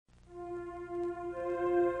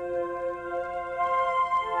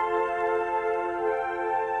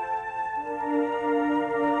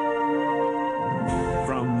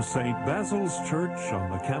St. Basil's Church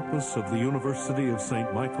on the campus of the University of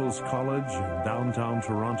St. Michael's College in downtown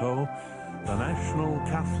Toronto, the National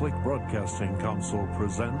Catholic Broadcasting Council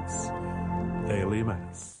presents Daily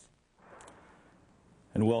Mass.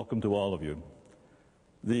 And welcome to all of you.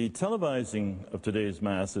 The televising of today's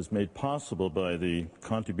Mass is made possible by the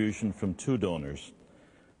contribution from two donors.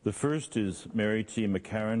 The first is Mary T.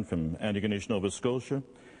 McCarran from Antigonish, Nova Scotia,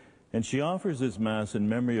 and she offers this Mass in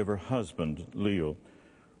memory of her husband, Leo,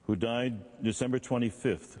 who died December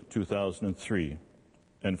 25th, 2003,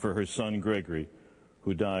 and for her son, Gregory,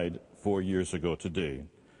 who died 4 years ago today.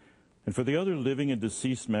 And for the other living and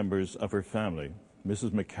deceased members of her family, Mrs.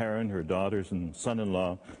 McCarran, her daughters and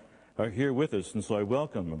son-in-law are here with us, and so I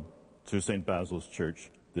welcome them to St. Basil's Church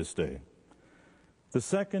this day. The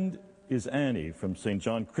second is Annie from St.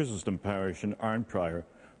 John Chrysostom Parish in Arnprior,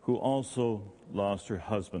 who also lost her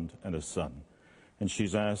husband and a son. And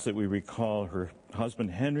she's asked that we recall her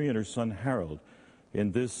husband Henry and her son Harold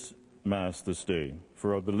in this Mass this day,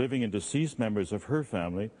 for the living and deceased members of her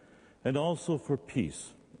family, and also for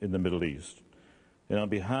peace in the Middle East. And on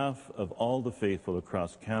behalf of all the faithful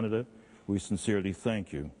across Canada, we sincerely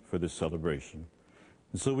thank you for this celebration.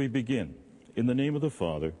 And so we begin in the name of the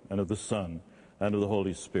Father, and of the Son, and of the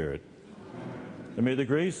Holy Spirit. Amen. And may the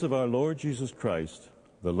grace of our Lord Jesus Christ,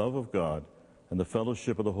 the love of God, and the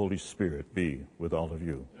fellowship of the Holy Spirit be with all of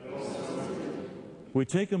you. We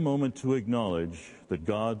take a moment to acknowledge that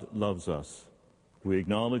God loves us. We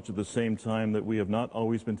acknowledge at the same time that we have not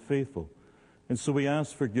always been faithful, and so we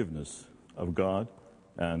ask forgiveness of God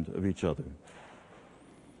and of each other.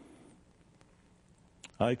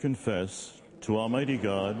 I confess to Almighty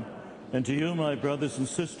God and to you, my brothers and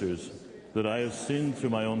sisters, that I have sinned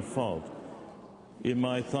through my own fault, in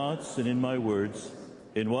my thoughts and in my words,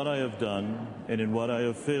 in what I have done and in what I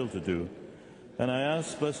have failed to do. And I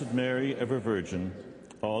ask Blessed Mary, ever Virgin,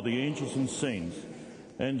 all the angels and saints,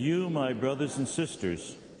 and you, my brothers and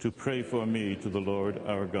sisters, to pray for me to the Lord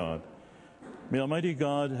our God. May Almighty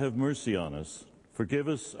God have mercy on us, forgive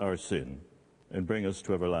us our sin, and bring us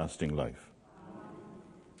to everlasting life.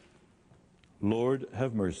 Lord,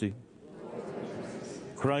 have mercy.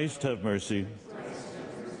 Christ, have mercy.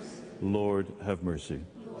 Lord, have mercy.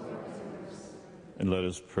 And let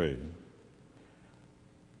us pray.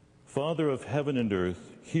 Father of heaven and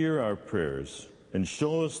earth, hear our prayers and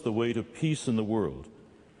show us the way to peace in the world.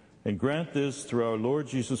 And grant this through our Lord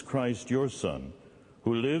Jesus Christ, your Son,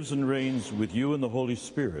 who lives and reigns with you in the Holy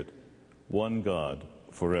Spirit, one God,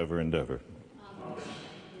 forever and ever. Amen.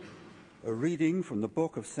 A reading from the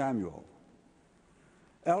book of Samuel.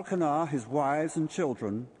 Elkanah, his wives and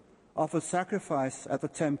children, offered sacrifice at the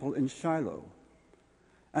temple in Shiloh,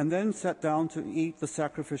 and then sat down to eat the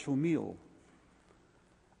sacrificial meal.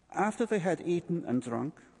 After they had eaten and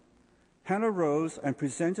drunk, Hannah rose and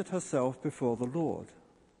presented herself before the Lord.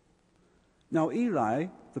 Now Eli,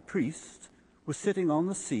 the priest, was sitting on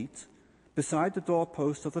the seat beside the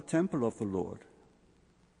doorpost of the temple of the Lord.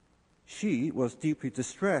 She was deeply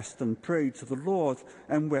distressed and prayed to the Lord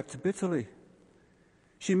and wept bitterly.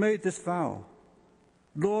 She made this vow: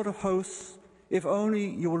 Lord of hosts, if only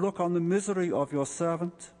you will look on the misery of your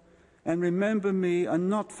servant and remember me and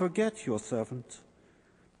not forget your servant,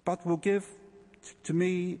 but will give to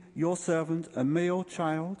me, your servant, a male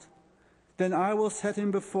child, then I will set him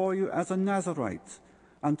before you as a Nazirite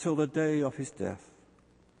until the day of his death.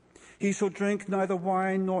 He shall drink neither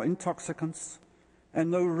wine nor intoxicants, and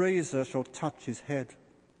no razor shall touch his head.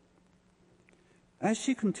 As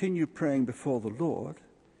she continued praying before the Lord,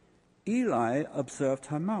 Eli observed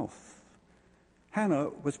her mouth. Hannah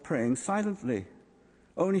was praying silently.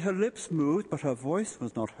 Only her lips moved, but her voice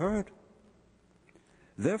was not heard.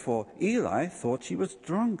 Therefore Eli thought she was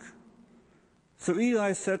drunk. So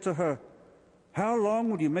Eli said to her, "How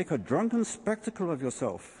long will you make a drunken spectacle of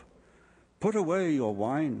yourself? Put away your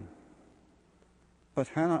wine." But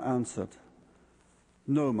Hannah answered,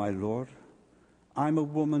 "No, my Lord, I am a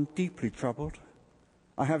woman deeply troubled.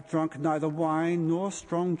 I have drunk neither wine nor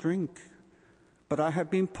strong drink, but I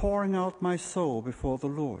have been pouring out my soul before the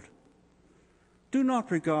Lord. Do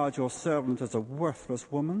not regard your servant as a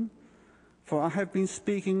worthless woman, for I have been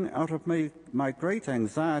speaking out of my great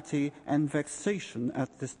anxiety and vexation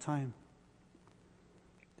at this time."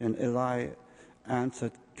 Then Eli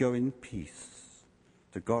answered, "Go in peace.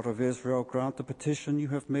 The God of Israel grant the petition you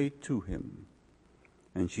have made to him."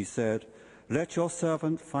 And she said, "Let your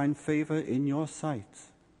servant find favor in your sight."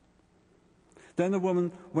 Then the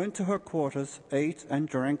woman went to her quarters, ate and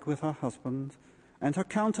drank with her husband, and her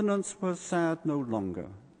countenance was sad no longer.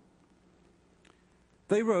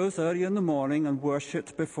 They rose early in the morning and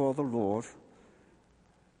worshipped before the Lord.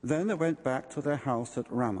 Then they went back to their house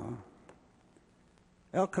at Ramah.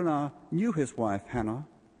 Elkanah knew his wife Hannah,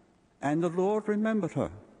 and the Lord remembered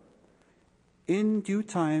her. In due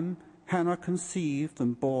time, Hannah conceived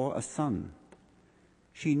and bore a son.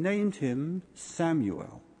 She named him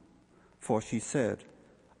Samuel, for she said,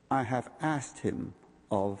 I have asked him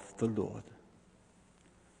of the Lord.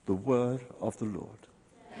 The word of the Lord.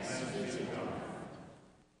 Thanks be to God.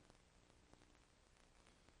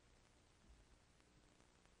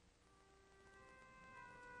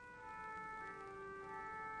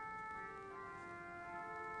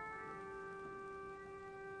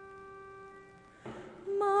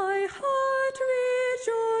 My heart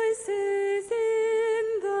rejoices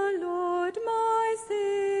in the Lord, my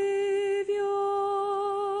Saviour.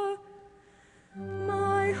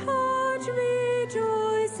 My heart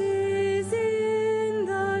rejoices in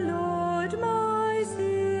the Lord, my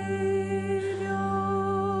Saviour.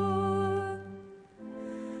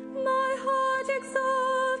 My heart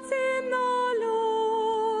exults in the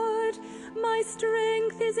Lord, my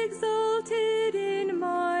strength is exalted in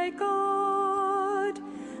my God.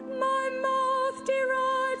 My mouth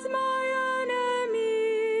derides my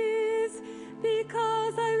enemies,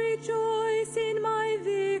 because I rejoice in my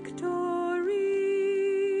victory.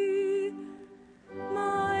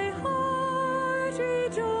 My heart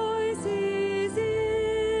rejoices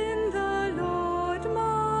in the Lord,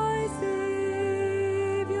 my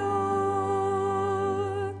Saviour.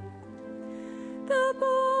 The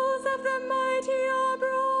bows of the mighty are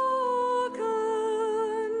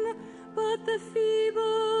broken, but the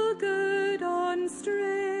feeble gird on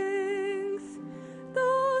strength.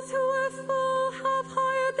 Those who are full have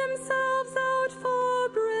hired themselves out for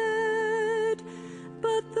bread,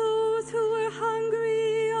 but those who are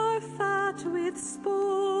hungry are fat with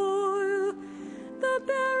spoil. The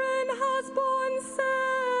barren has borne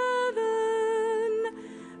 7,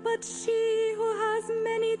 but she who has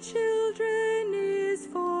many children is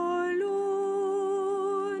forlorn.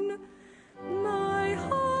 My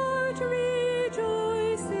heart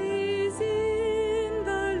rejoices in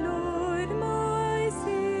the Lord, my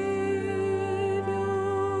Saviour.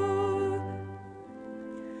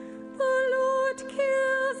 The Lord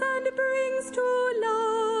kills and brings to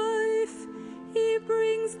life. He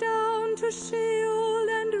brings down to Sheol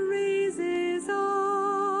and raises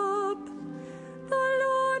up. The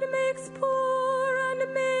Lord makes poor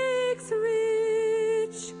and makes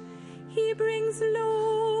rich. He brings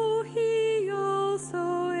low, he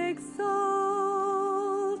also exalts.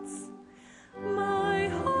 My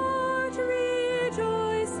heart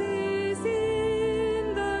rejoices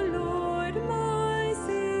in the Lord, my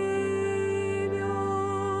Saviour.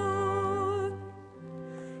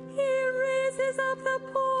 He raises up the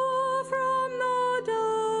poor from the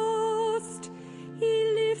dust. He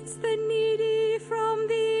lifts the needy from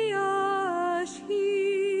the ash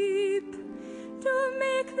heap, to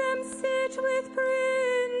make them sit with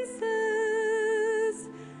princes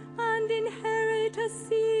and inherit a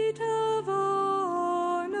seat of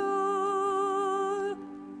honor.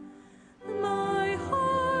 My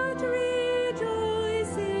heart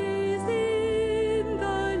rejoices in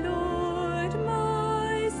the Lord,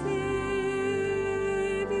 my Saviour.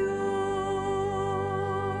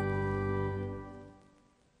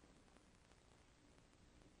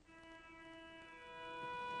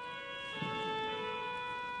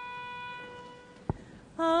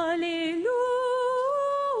 Alleluia.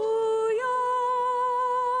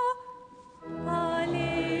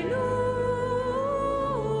 Alleluia.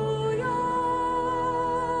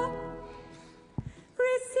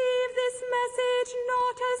 Receive this message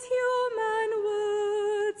not as human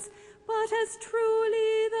words, but as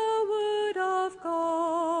truly